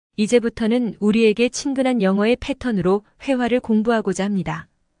이제부터는 우리에게 친근한 영어의 패턴으로 회화를 공부하고자 합니다.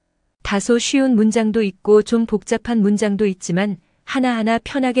 다소 쉬운 문장도 있고 좀 복잡한 문장도 있지만 하나하나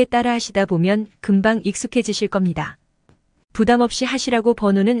편하게 따라하시다 보면 금방 익숙해지실 겁니다. 부담 없이 하시라고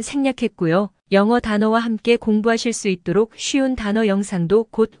번호는 생략했고요. 영어 단어와 함께 공부하실 수 있도록 쉬운 단어 영상도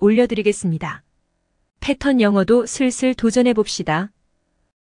곧 올려드리겠습니다. 패턴 영어도 슬슬 도전해 봅시다.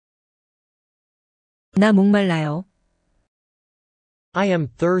 나 목말라요. I am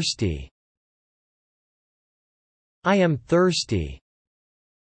thirsty. I am thirsty.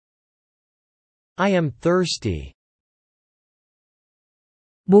 I am thirsty.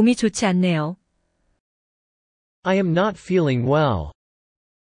 몸이 좋지 않네요. I am not feeling well.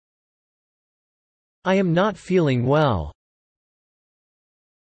 I am not feeling well.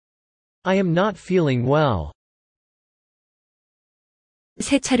 I am not feeling well.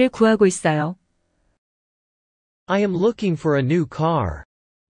 새 차를 구하고 있어요. I am looking for a new car.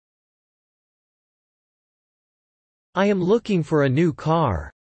 I am looking for a new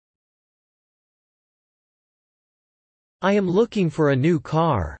car. I am looking for a new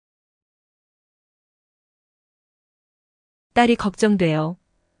car. 딸이 걱정돼요.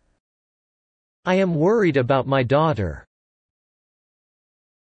 I am worried about my daughter.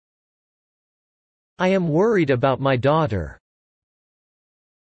 I am worried about my daughter.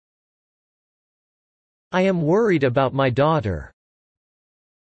 I am worried about my daughter.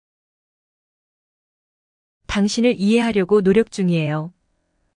 당신을 이해하려고 노력 중이에요.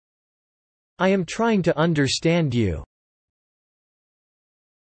 I am trying to understand you.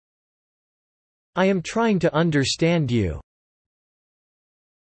 I am trying to understand you.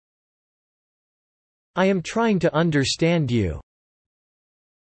 I am trying to understand you.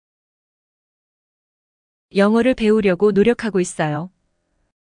 영어를 배우려고 노력하고 있어요.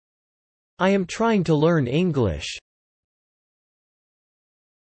 I am trying to learn English.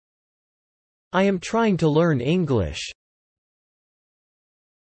 I am trying to learn English.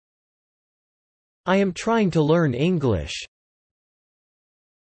 I am trying to learn English.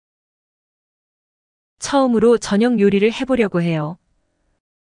 처음으로 저녁 요리를 해보려고 해요.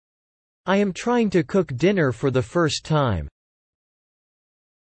 I am trying to cook dinner for the first time.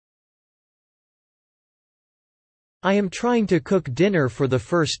 I am trying to cook dinner for the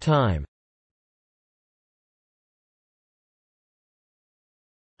first time.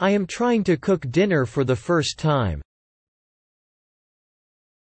 I am trying to cook dinner for the first time.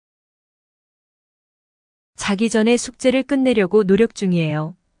 자기 전에 숙제를 끝내려고 노력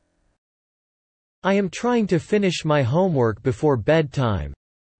중이에요. I am trying to finish my homework before bedtime.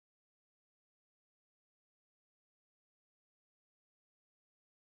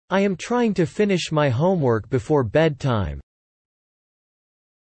 I am trying to finish my homework before bedtime.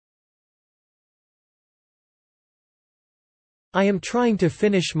 I am trying to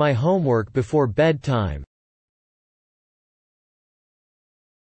finish my homework before bedtime.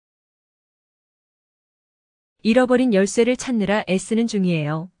 잃어버린 열쇠를 찾느라 애쓰는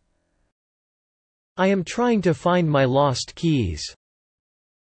중이에요. I am trying to find my lost keys.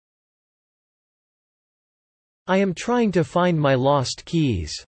 I am trying to find my lost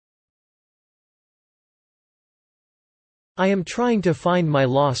keys. I am trying to find my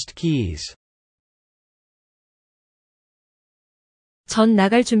lost keys. 전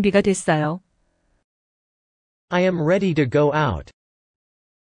나갈 준비가 됐어요. I am ready to go out.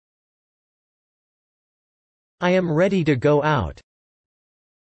 I am ready to go out.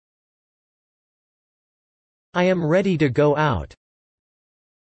 I am ready to go out.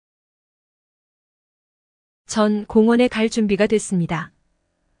 전 공원에 갈 준비가 됐습니다.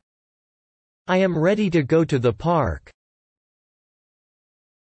 I am ready to go to the park.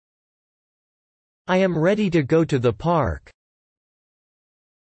 I am ready to go to the park.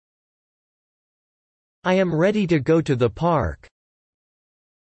 I am ready to go to the park.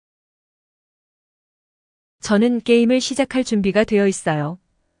 저는 게임을 시작할 준비가 되어 있어요.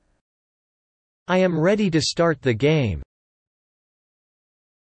 I am ready to start the game.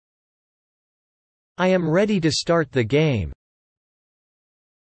 I am ready to start the game.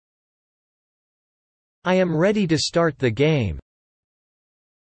 I am ready to start the game.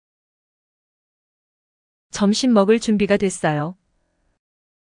 점심 먹을 준비가 됐어요.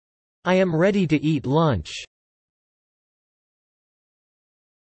 I am ready to eat lunch.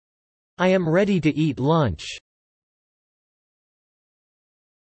 I am ready to eat lunch.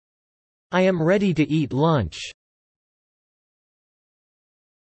 I am ready to eat lunch.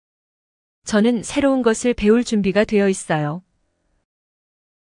 저는 새로운 것을 배울 준비가 되어 있어요.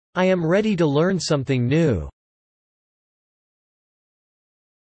 I am ready to learn something new.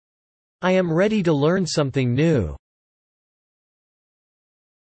 I am ready to learn something new.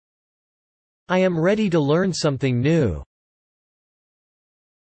 I am ready to learn something new.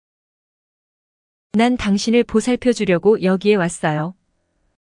 난 당신을 보살펴 주려고 여기에 왔어요.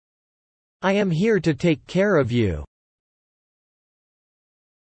 I am here to take care of you.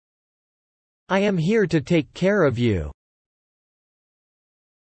 I am here to take care of you.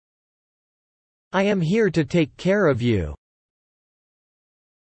 I am here to take care of you.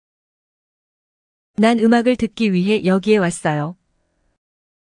 난 음악을 듣기 위해 여기에 왔어요.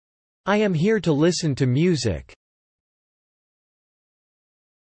 I am here to listen to music.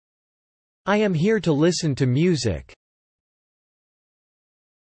 I am here to listen to music.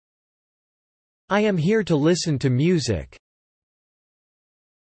 I am here to listen to music.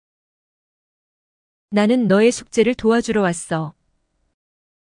 나는 너의 숙제를 도와주러 왔어.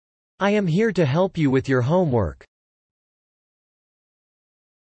 I am here to help you with your homework.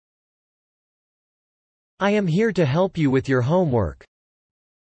 I am here to help you with your homework.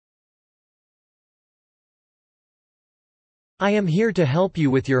 I am here to help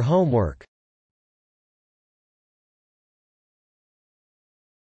you with your homework.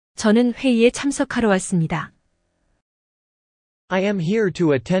 저는 회의에 참석하러 왔습니다. I am here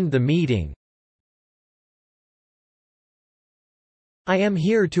to attend the meeting. I am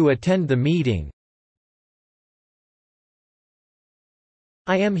here to attend the meeting.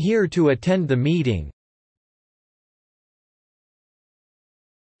 I am here to attend the meeting.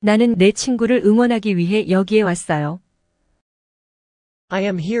 나는 내 친구를 응원하기 위해 여기에 왔어요. I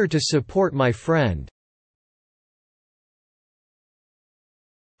am here to support my friend.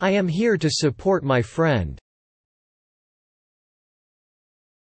 I am here to support my friend.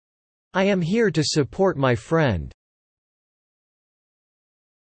 I am here to support my friend.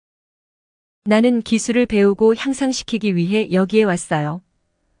 나는 기술을 배우고 향상시키기 위해 여기에 왔어요.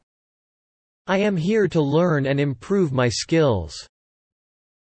 I am here to learn and improve my skills.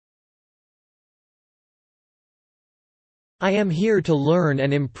 I am here to learn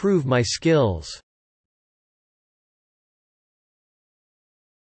and improve my skills.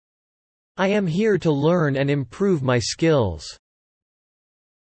 I am here to learn and improve my skills.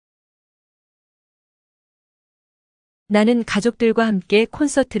 나는 가족들과 함께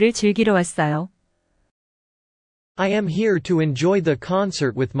콘서트를 즐기러 왔어요. I am here to enjoy the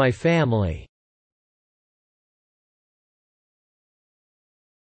concert with my family.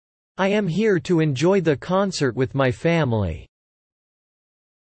 I am here to enjoy the concert with my family.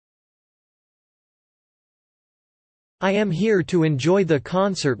 I am here to enjoy the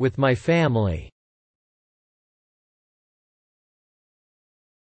concert with my family.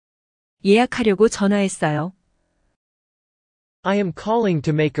 예약하려고 전화했어요. I am calling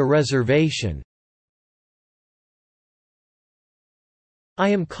to make a reservation. I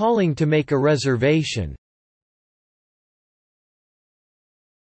am calling to make a reservation.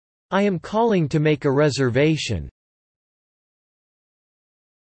 I am calling to make a reservation.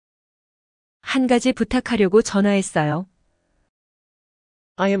 한 가지 부탁하려고 전화했어요.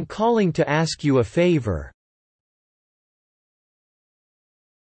 I am calling to ask you a favor.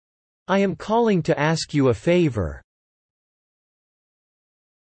 I am calling to ask you a favor.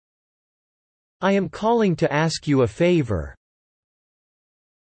 I am calling to ask you a favor.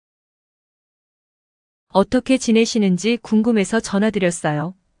 어떻게 지내시는지 궁금해서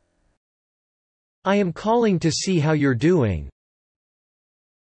전화드렸어요. I am calling to see how you're doing.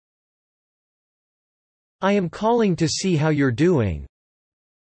 I am calling to see how you're doing.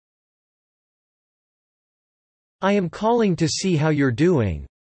 I am calling to see how you're doing.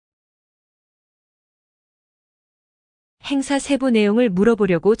 행사 세부 내용을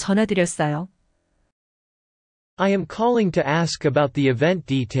물어보려고 전화드렸어요. I am calling to ask about the event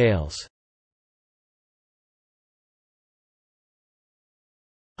details.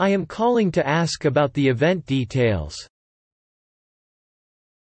 I am calling to ask about the event details.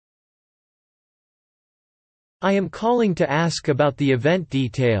 I am calling to ask about the event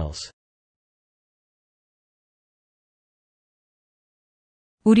details.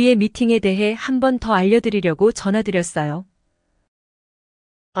 우리의 미팅에 대해 한 번 더 알려드리려고 전화드렸어요.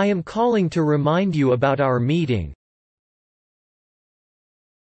 I am calling to remind you about our meeting.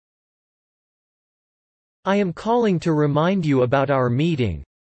 I am calling to remind you about our meeting.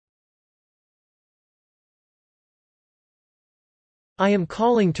 I am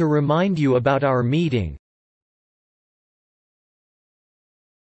calling to remind you about our meeting.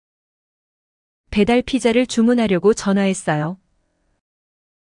 배달 피자를 주문하려고 전화했어요.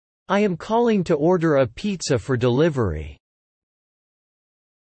 I am calling to order a pizza for delivery.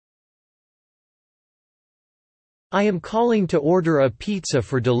 I am calling to order a pizza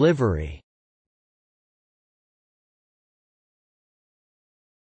for delivery.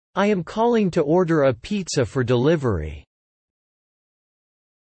 I am calling to order a pizza for delivery.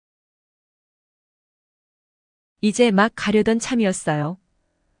 이제 막 가려던 참이었어요.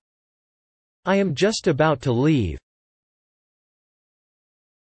 I am just about to leave.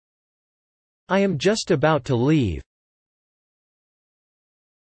 I am just about to leave.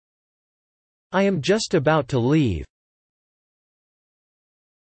 I am just about to leave.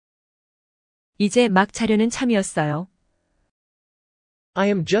 이제 막 자려는 참이었어요. I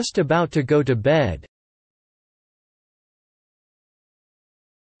am just about to go to bed.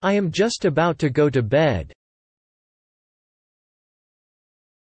 I am just about to go to bed.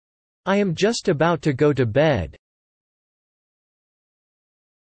 I am just about to go to bed.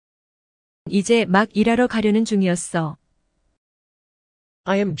 이제 막 일하러 가려는 중이었어.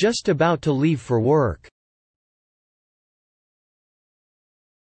 I am just about to leave for work.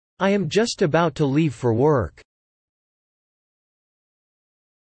 I am just about to leave for work.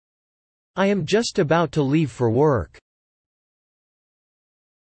 I am just about to leave for work.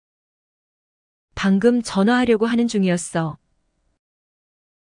 방금 전화하려고 하는 중이었어.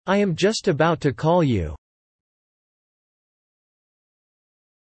 I am just about to call you.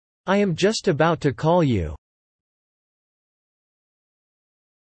 I am just about to call you.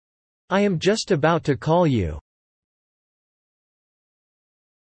 I am just about to call you.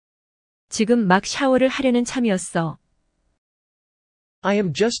 지금 막 샤워를 하려는 참이었어. I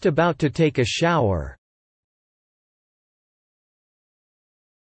am just about to take a shower.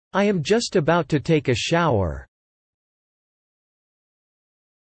 I am just about to take a shower.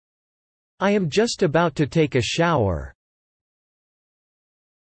 I am just about to take a shower.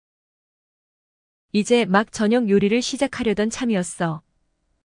 이제 막 저녁 요리를 시작하려던 참이었어.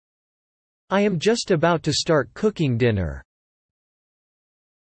 I am just about to start cooking dinner.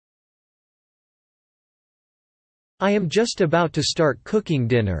 I am just about to start cooking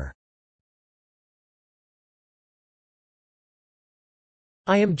dinner.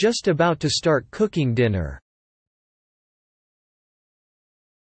 I am just about to start cooking dinner.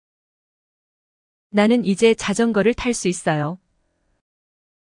 나는 이제 자전거를 탈 수 있어요.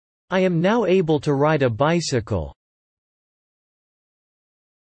 I am now able to ride a bicycle.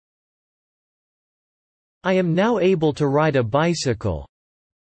 I am now able to ride a bicycle.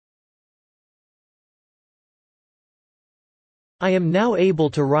 I am now able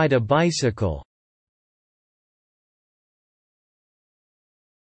to ride a bicycle.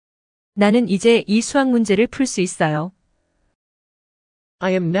 나는 이제 이 수학 문제를 풀 수 있어요.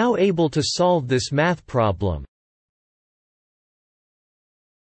 I am now able to solve this math problem.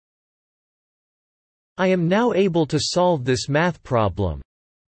 I am now able to solve this math problem.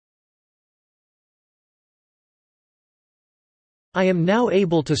 I am now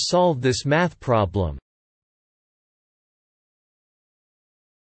able to solve this math problem.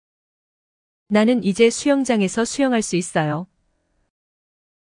 나는 이제 수영장에서 수영할 수 있어요.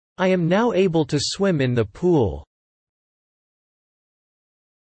 I am now able to swim in the pool.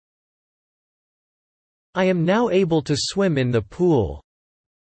 I am now able to swim in the pool.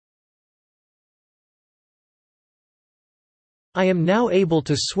 I am now able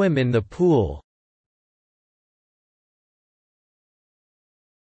to swim in the pool.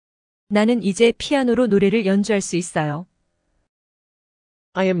 나는 이제 피아노로 노래를 연주할 수 있어요.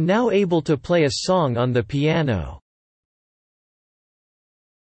 I am now able to play a song on the piano.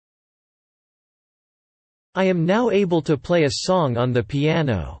 I am now able to play a song on the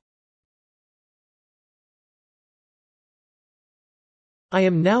piano. I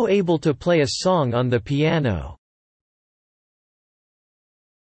am now able to play a song on the piano.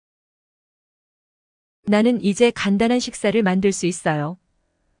 나는 이제 간단한 식사를 만들 수 있어요.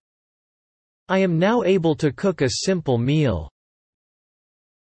 I am now able to cook a simple meal.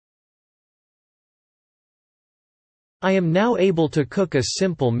 I am now able to cook a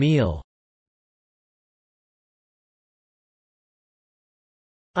simple meal.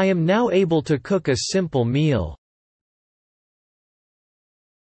 I am now able to cook a simple meal.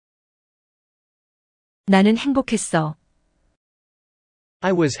 나는 행복했어.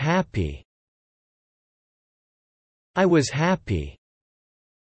 I was happy. I was happy.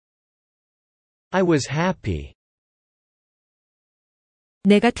 I was happy.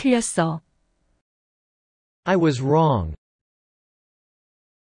 내가 틀렸어. I was wrong.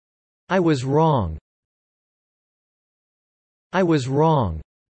 I was wrong. I was wrong.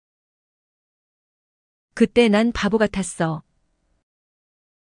 그때 난 바보 같았어.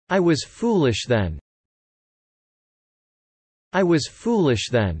 I was foolish then. I was foolish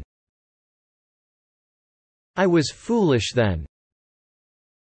then. I was foolish then.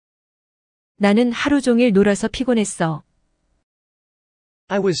 나는 하루 종일 놀아서 피곤했어.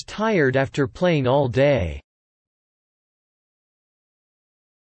 I was tired after playing all day.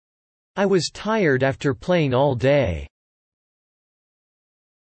 I was tired after playing all day.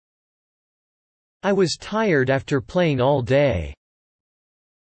 I was tired after playing all day.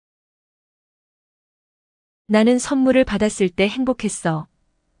 나는 선물을 받았을 때 행복했어.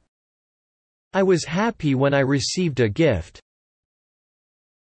 I was happy when I received a gift.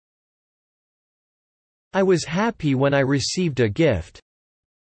 I was happy when I received a gift.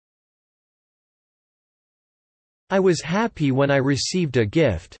 I was happy when I received a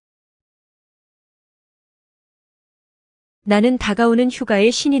gift. 나는 다가오는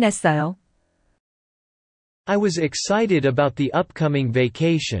휴가에 신이 났어요. I was excited about the upcoming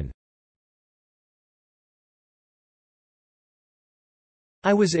vacation.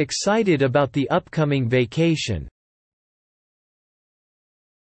 I was excited about the upcoming vacation.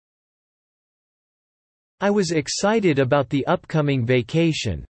 I was excited about the upcoming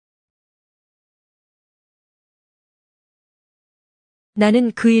vacation.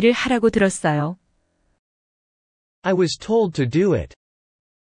 나는 그 일을 하라고 들었어요. I was told to do it.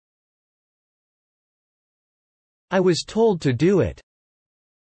 I was told to do it.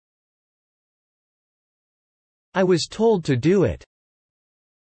 I was told to do it.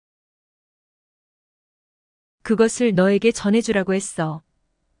 그것을 너에게 전해주라고 했어.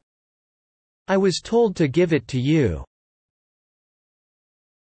 I was told to give it to you.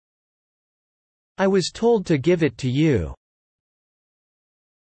 I was told to give it to you.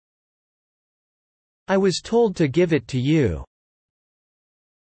 I was told to give it to you.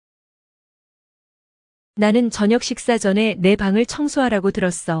 나는 저녁 식사 전에 내 방을 청소하라고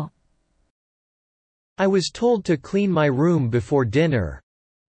들었어. I was told to clean my room before dinner.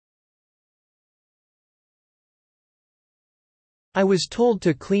 I was told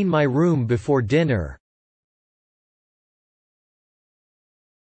to clean my room before dinner.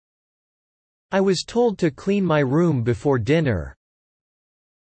 I was told to clean my room before dinner.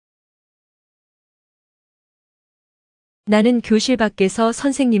 나는 교실 밖에서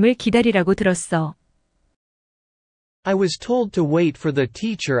선생님을 기다리라고 들었어. I was told to wait for the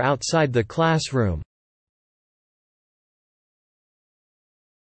teacher outside the classroom.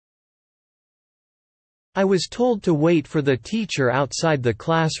 I was told to wait for the teacher outside the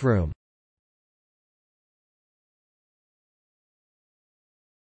classroom.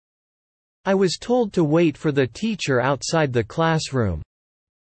 I was told to wait for the teacher outside the classroom.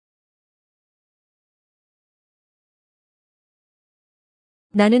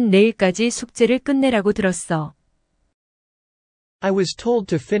 나는 내일까지 숙제를 끝내라고 들었어. I was told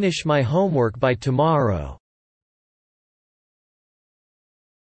to finish my homework by tomorrow.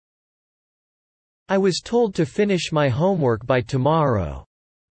 I was told to finish my homework by tomorrow.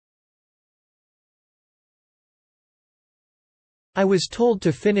 I was told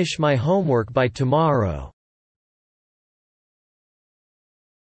to finish my homework by tomorrow.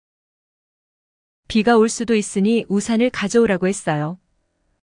 비가 올 수도 있으니 우산을 가져오라고 했어요.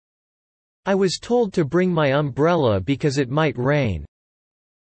 I was told to bring my umbrella because it might rain.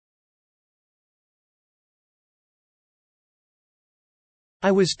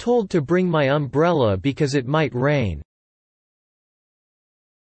 I was told to bring my umbrella because it might rain.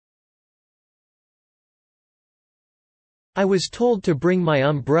 I was told to bring my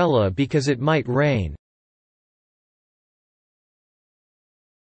umbrella because it might rain.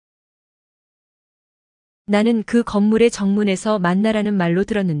 나는 그 건물의 정문에서 만나라는 말로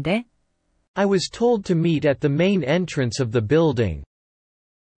들었는데 I was told to meet at the main entrance of the building.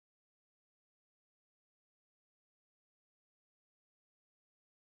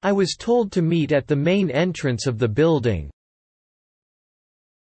 I was told to meet at the main entrance of the building.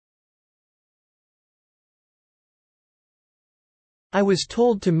 I was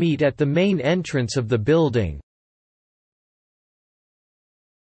told to meet at the main entrance of the building.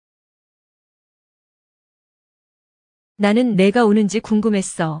 나는 내가 오는지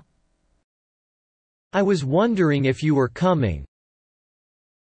궁금했어. I was wondering if you were coming.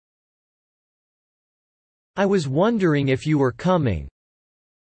 I was wondering if you were coming.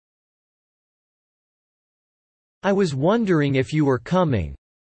 I was wondering if you were coming.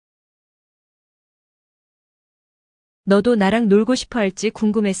 너도 나랑 놀고 싶어 할지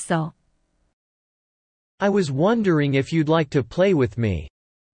궁금했어. I was wondering if you'd like to play with me.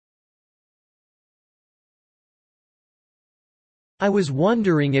 I was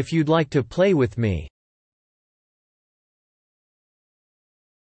wondering if you'd like to play with me.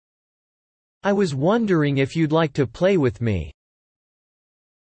 I was wondering if you'd like to play with me.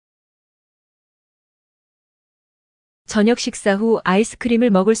 저녁 식사 후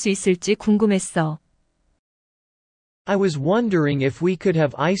아이스크림을 먹을 수 있을지 궁금했어. I was wondering if we could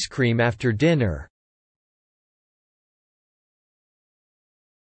have ice cream after dinner.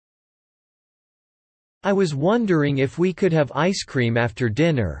 I was wondering if we could have ice cream after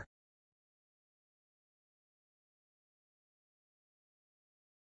dinner.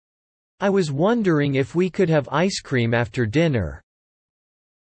 I was wondering if we could have ice cream after dinner.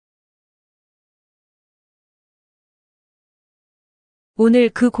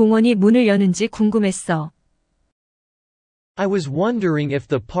 오늘 그 공원이 문을 여는지 궁금했어. I was wondering if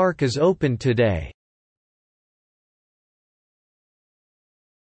the park is open today.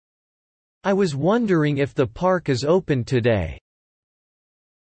 I was wondering if the park is open today.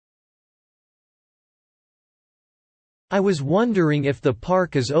 I was wondering if the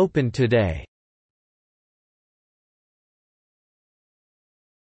park is open today.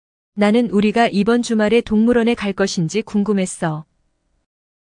 나는 우리가 이번 주말에 동물원에 갈 것인지 궁금했어.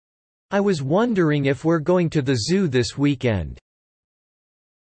 I was wondering if we're going to the zoo this weekend.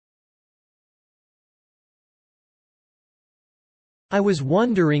 I was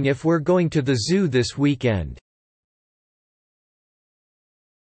wondering if we're going to the zoo this weekend.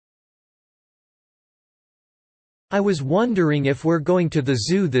 I was wondering if we're going to the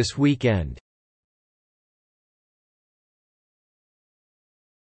zoo this weekend.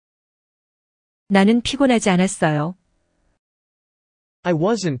 나는 피곤하지 않았어요. I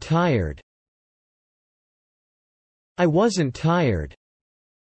wasn't tired. I wasn't tired.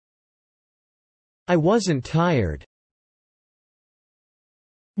 I wasn't tired.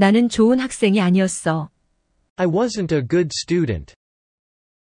 나는 좋은 학생이 아니었어. I wasn't a good student.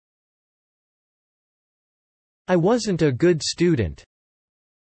 I wasn't a good student.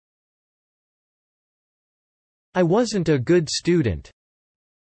 I wasn't a good student.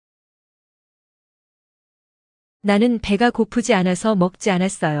 나는 배가 고프지 않아서 먹지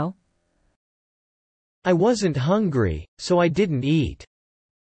않았어요. I wasn't hungry, so I didn't eat.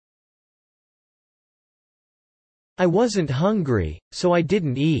 I wasn't hungry, so I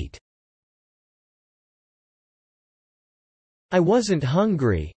didn't eat. I wasn't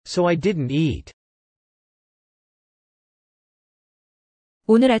hungry, so I didn't eat.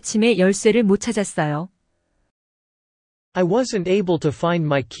 오늘 아침에 열쇠를 못 찾았어요. I wasn't able to find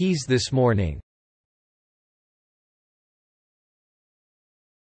my keys this morning.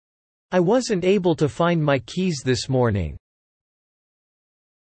 I wasn't able to find my keys this morning.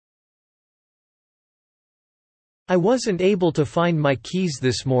 I wasn't able to find my keys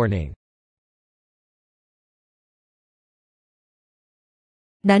this morning.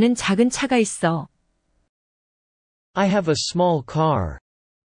 나는 작은 차가 있어. I have a small car.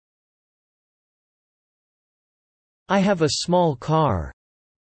 I have a small car.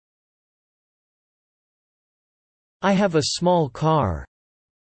 I have a small car.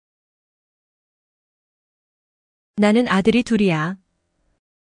 나는 아들이 둘이야.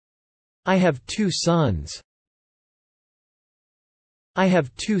 I have two sons. I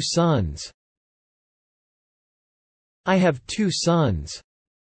have two sons. I have two sons.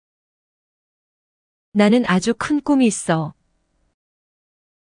 나는 아주 큰 꿈이 있어.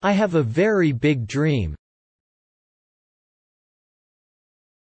 I have a very big dream.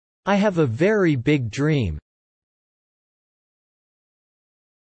 I have a very big dream.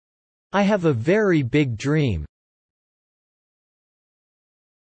 I have a very big dream.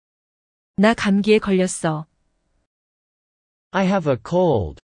 나 감기에 걸렸어. I have a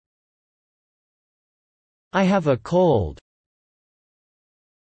cold. I have a cold.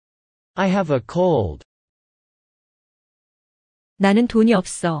 I have a cold. 나는 돈이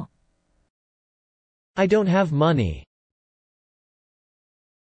없어. I don't have money.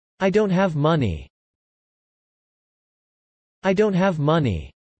 I don't have money. I don't have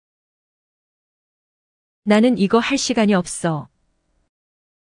money. 나는 이거 할 시간이 없어.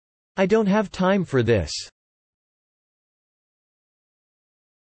 I don't have time for this.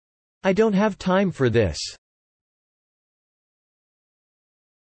 I don't have time for this.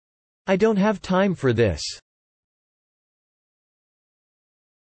 I don't have time for this.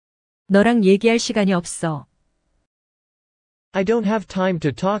 너랑 얘기할 시간이 없어. I don't have time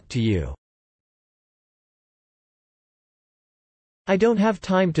to talk to you. I don't have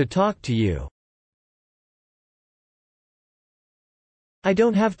time to talk to you. I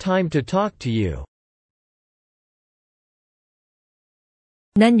don't have time to talk to you.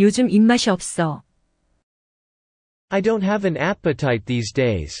 난 요즘 입맛이 없어. I don't have an appetite these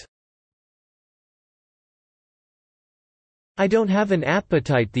days. I don't have an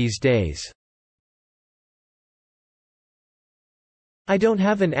appetite these days. I don't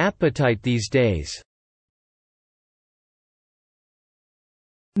have an appetite these days.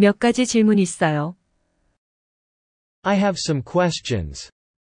 몇 가지 질문이 있어요. I have some questions.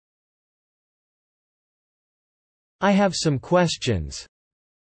 I have some questions.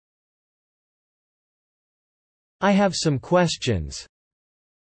 I have some questions.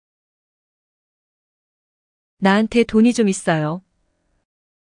 나한테 돈이 좀 있어요.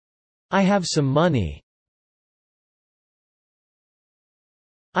 I have some money.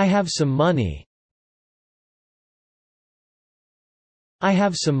 I have some money. I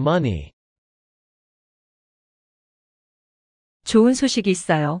have some money. 좋은 소식이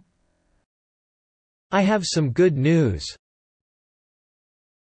있어요. I have some good news.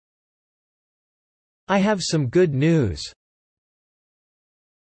 I have some good news.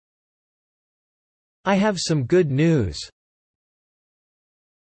 I have some good news.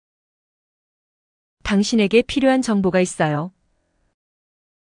 당신에게 필요한 정보가 있어요.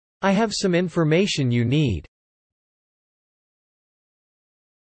 I have some information you need.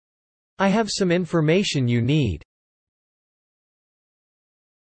 I have some information you need.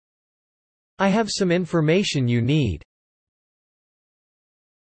 I have some information you need.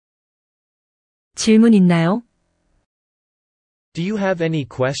 질문 있나요? Do you have any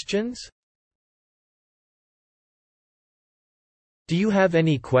questions? Do you have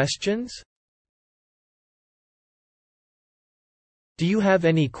any questions? Do you have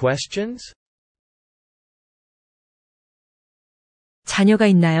any questions? 자녀가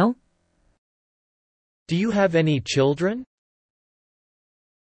있나요? Do you have any children?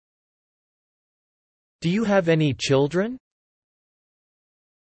 Do you have any children?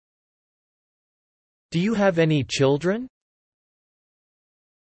 Do you have any children?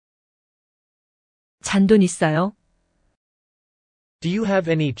 잔돈 있어요? Do you have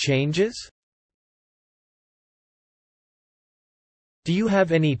any changes? Do you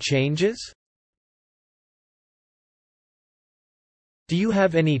have any changes? Do you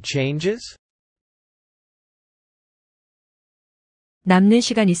have any changes? 남는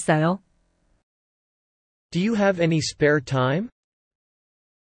시간 있어요? Do you have any spare time?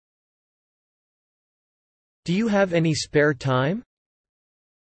 Do you have any spare time?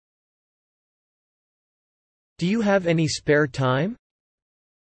 Do you have any spare time?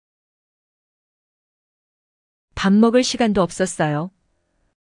 밥 먹을 시간도 없었어요.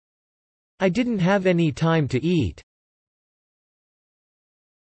 I didn't have any time to eat.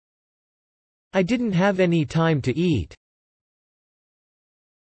 I didn't have any time to eat.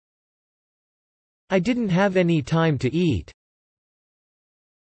 I didn't have any time to eat.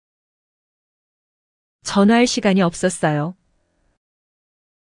 전화할 시간이 없었어요.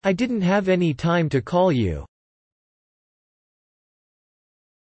 I didn't have any time to call you.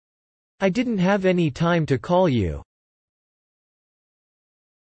 I didn't have any time to call you.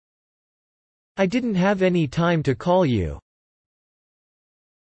 I didn't have any time to call you.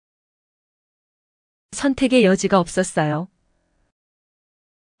 선택의 여지가 없었어요.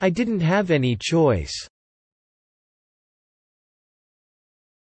 I didn't have any choice.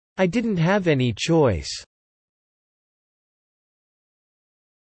 I didn't have any choice.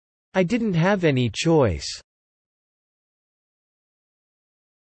 I didn't have any choice.